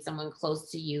 maybe it's someone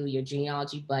close to you, your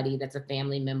genealogy buddy that's a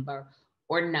family member,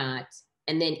 or not.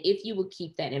 And then if you will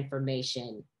keep that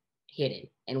information hidden.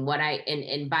 And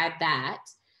by that,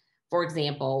 For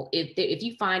example, if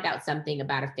you find out something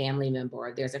about a family member,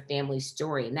 or there's a family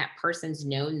story, and that person's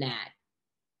known that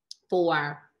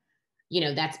for,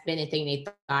 that's been a thing they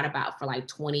thought about for like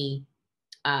 20,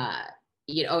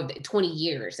 20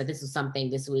 years, that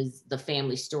this was the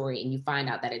family story, and you find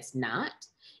out that it's not,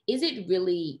 is it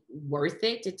really worth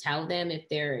it to tell them, if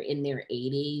they're in their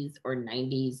 80s or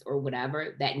 90s or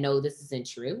whatever, that no, this isn't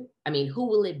true? I mean, who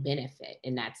will it benefit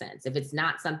in that sense? If it's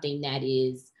not something that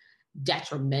is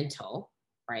detrimental,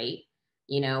 right?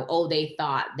 Oh, they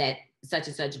thought that such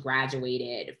and such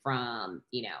graduated from,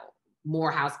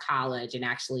 Morehouse College, and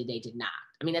actually they did not.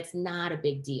 I mean, that's not a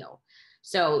big deal.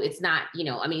 So it's not,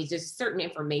 it's just certain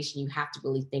information you have to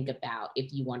really think about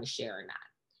if you want to share or not.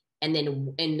 And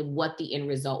then what the end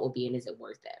result will be, and is it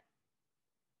worth it?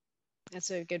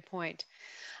 That's a good point.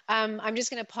 I'm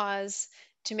just going to pause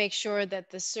to make sure that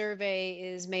the survey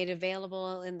is made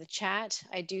available in the chat.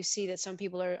 I do see that some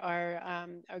people are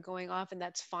going off, and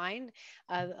that's fine.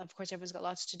 Of course, everyone's got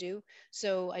lots to do.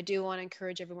 So I do want to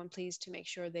encourage everyone, please, to make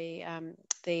sure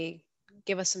they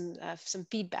give us some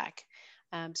feedback.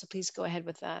 So please go ahead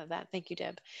with that. Thank you,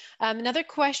 Deb. Another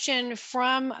question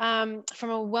from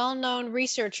a well-known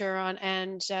researcher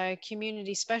and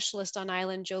community specialist on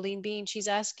island, Jolene Bean. She's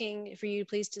asking for you,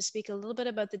 please, to speak a little bit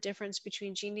about the difference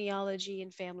between genealogy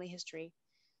and family history.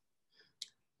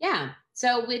 Yeah.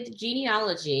 So with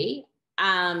genealogy,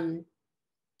 when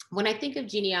I think of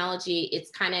genealogy,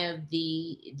 it's kind of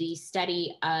the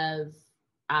study of,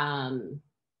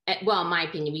 well, in my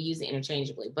opinion, we use it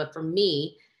interchangeably, but for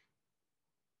me,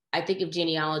 I think of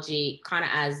genealogy kind of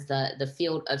as the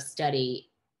field of study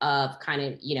of kind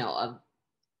of, of,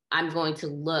 I'm going to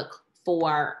look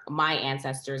for my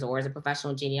ancestors, or as a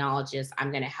professional genealogist, I'm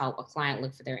going to help a client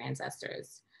look for their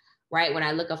ancestors, right? When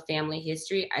I look at family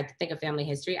history, I think of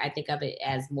it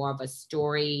as more of a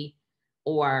story,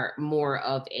 or more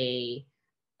of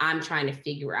I'm trying to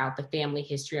figure out the family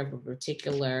history of a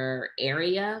particular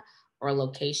area or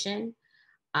location.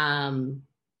 And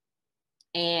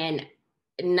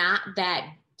not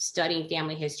that studying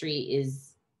family history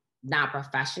is not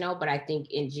professional, but I think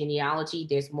in genealogy,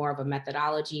 there's more of a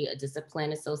methodology, a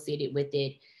discipline associated with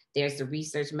it. There's the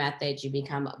research method. You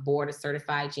become a board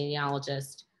certified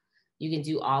genealogist. You can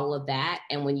do all of that.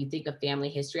 And when you think of family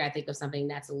history, I think of something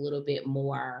that's a little bit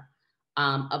more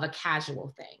of a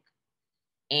casual thing.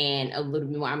 And a little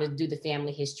bit more, I'm going to do the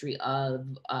family history of,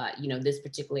 this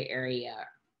particular area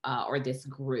or this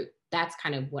group. That's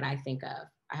kind of what I think of.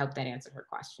 I hope that answered her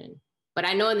question. But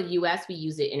I know in the US, we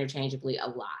use it interchangeably a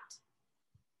lot.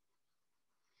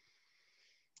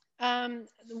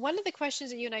 One of the questions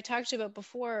that you and I talked about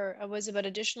before was about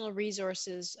additional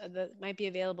resources that might be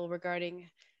available regarding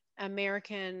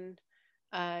American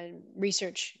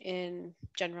research in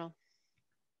general.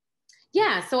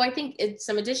 Yeah, so I think it's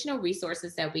some additional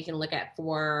resources that we can look at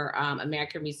for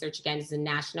American research, again, is the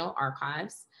National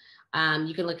Archives.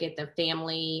 You can look at the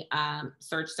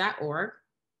familysearch.org,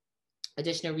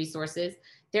 additional resources.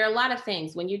 There are a lot of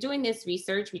things. When you're doing this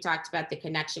research, we talked about the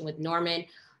connection with Norman.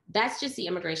 That's just the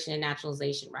immigration and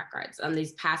naturalization records on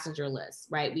these passenger lists,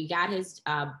 right? We got his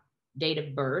date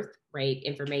of birth, right,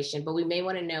 information, but we may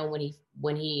want to know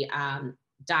when he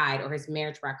died, or his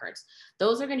marriage records.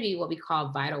 Those are going to be what we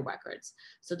call vital records.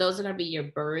 So those are going to be your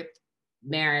birth,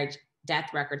 marriage, death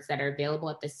records that are available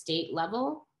at the state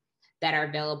level, that are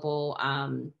available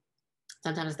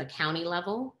sometimes the county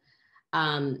level.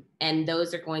 And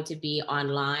those are going to be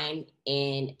online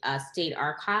in state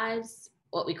archives,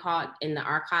 what we call it in the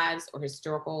archives, or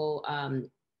historical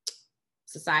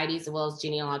societies, as well as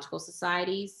genealogical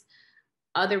societies.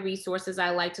 Other resources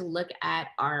I like to look at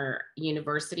are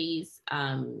universities,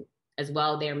 as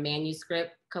well, their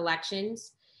manuscript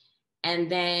collections.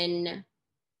 And then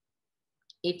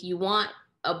if you want,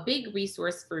 a big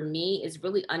resource for me is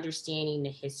really understanding the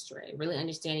history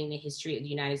of the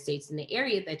United States and the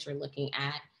area that you're looking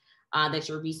at, that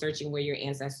you're researching, where your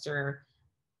ancestor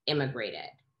immigrated.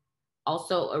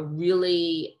 Also, a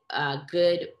really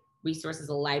good resource is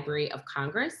the Library of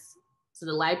Congress. So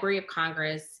the Library of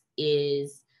Congress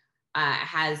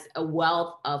has a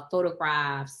wealth of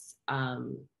photographs, a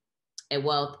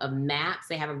wealth of maps.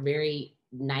 They have a very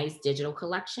nice digital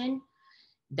collection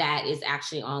that is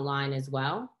actually online as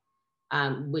well,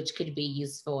 which could be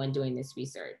useful in doing this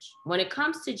research. When it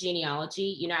comes to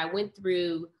genealogy, I went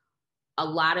through a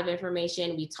lot of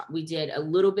information. We did a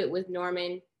little bit with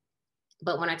Norman,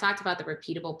 but when I talked about the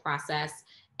repeatable process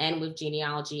and with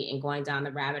genealogy and going down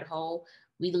the rabbit hole,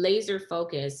 we laser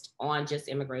focused on just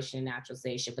immigration and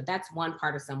naturalization, but that's one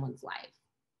part of someone's life,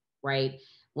 right?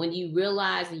 When you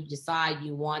realize and you decide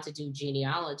you want to do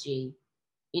genealogy,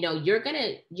 you know, you're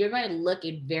gonna look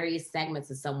at various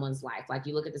segments of someone's life. Like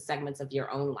you look at the segments of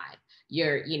your own life,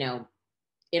 your, you know,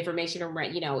 information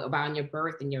around, you know, about your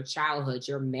birth and your childhood,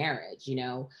 your marriage, you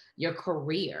know, your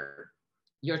career,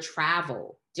 your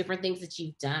travel, different things that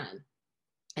you've done.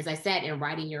 As I said, in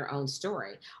writing your own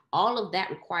story, all of that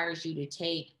requires you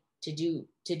to do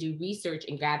research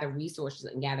and gather resources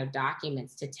and gather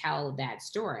documents to tell that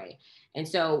story. And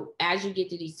so as you get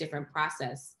to these different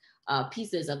process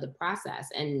pieces of the process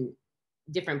and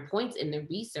different points in the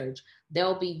research,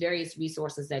 there'll be various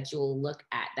resources that you'll look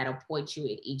at that'll point you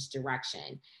in each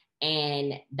direction.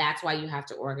 And that's why you have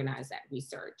to organize that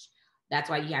research. That's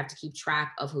why you have to keep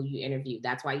track of who you interview.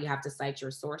 That's why you have to cite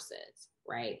your sources,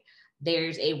 right?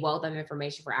 There's a wealth of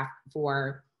information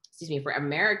for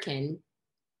American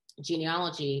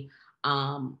genealogy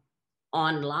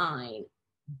online,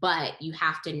 but you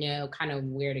have to know kind of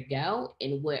where to go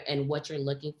and what you're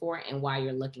looking for and why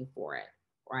you're looking for it,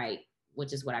 right?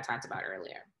 Which is what I talked about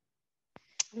earlier.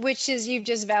 Which is, you've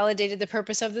just validated the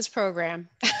purpose of this program.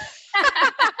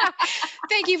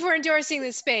 Thank you for endorsing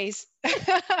this space.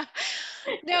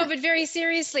 No, but very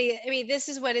seriously, I mean, this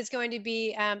is what is going to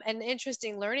be an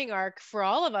interesting learning arc for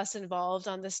all of us involved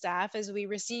on the staff as we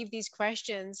receive these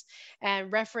questions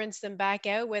and reference them back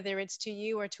out, whether it's to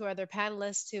you or to other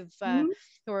panelists who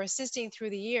are assisting through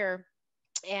the year.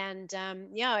 And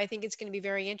yeah, I think it's going to be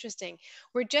very interesting.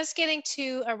 We're just getting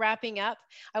to wrapping up.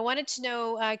 I wanted to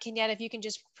know, Kenyatta, if you can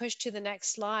just push to the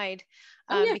next slide,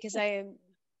 Yeah. because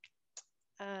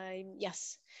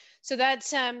yes. So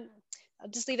that's, I'll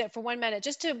just leave that for 1 minute.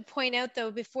 Just to point out though,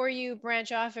 before you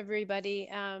branch off, everybody,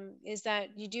 is that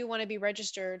you do want to be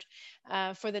registered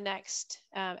for the next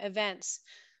events.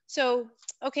 So,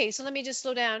 okay, so let me just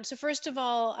slow down. So first of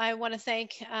all, I want to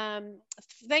thank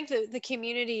the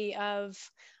community of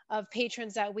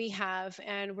patrons that we have,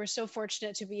 and we're so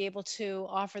fortunate to be able to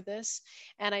offer this.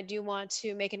 And I do want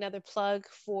to make another plug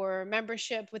for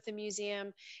membership with the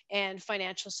museum and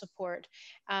financial support.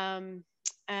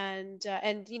 And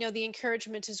you know, the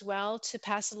encouragement as well to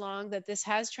pass along that this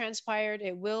has transpired.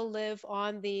 It will live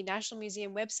on the National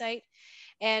Museum website,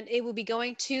 and it will be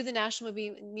going to the National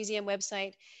Museum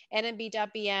website,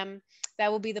 nmb.bm.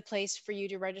 That will be the place for you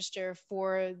to register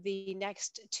for the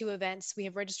next two events. We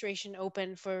have registration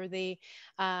open for the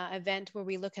event where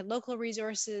we look at local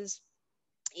resources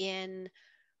in,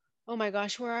 oh my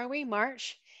gosh, where are we?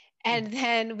 March. And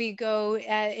then we go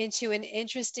into an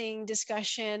interesting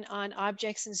discussion on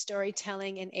objects and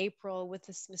storytelling in April with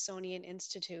the Smithsonian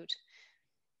Institute.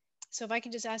 So if I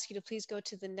can just ask you to please go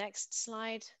to the next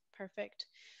slide. Perfect.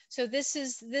 So this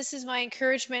is my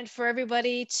encouragement for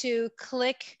everybody to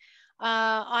click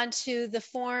onto the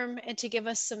form and to give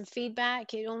us some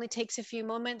feedback. It only takes a few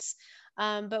moments,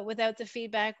 but without the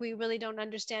feedback, we really don't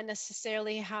understand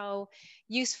necessarily how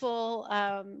useful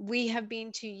we have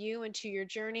been to you and to your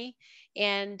journey,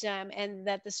 and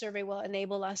that the survey will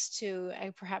enable us to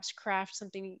perhaps craft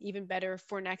something even better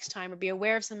for next time, or be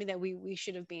aware of something that we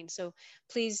should have been. So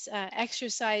please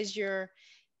exercise your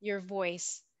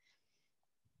voice.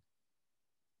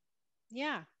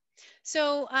 Yeah.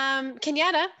 So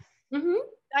Kenyatta,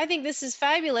 I think this is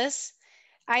fabulous.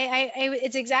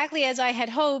 It's exactly as I had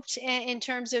hoped in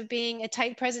terms of being a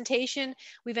tight presentation.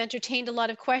 We've entertained a lot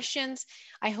of questions.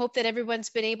 I hope that everyone's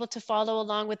been able to follow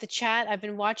along with the chat. I've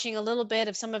been watching a little bit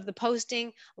of some of the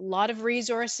posting. A lot of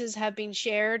resources have been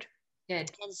shared. Good.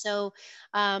 And so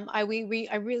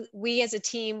we as a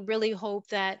team really hope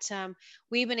that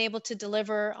we've been able to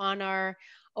deliver on our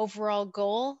overall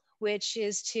goal, which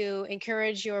is to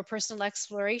encourage your personal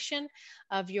exploration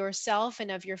of yourself and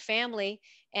of your family,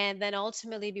 and then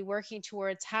ultimately be working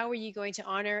towards how are you going to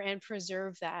honor and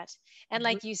preserve that. And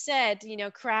like you said, you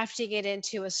know, crafting it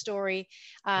into a story,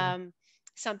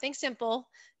 something simple,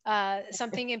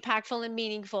 something impactful and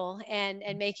meaningful, and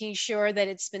making sure that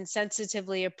it's been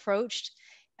sensitively approached,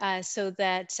 so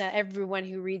that everyone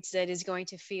who reads it is going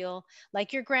to feel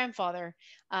like your grandfather,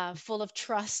 full of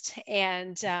trust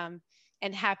and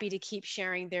happy to keep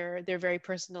sharing their very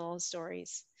personal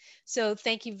stories. So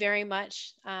thank you very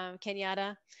much,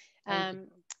 Kenyatta.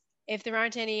 If there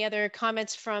aren't any other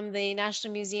comments from the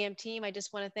National Museum team, I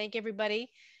just want to thank everybody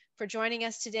for joining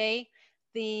us today.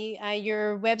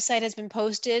 Your website has been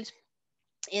posted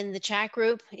in the chat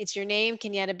group. It's your name,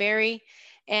 Kenyatta Berry,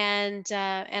 and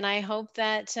I hope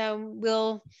that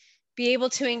we'll be able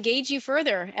to engage you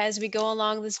further as we go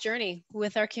along this journey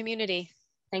with our community.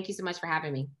 Thank you so much for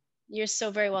having me. You're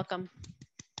so very welcome.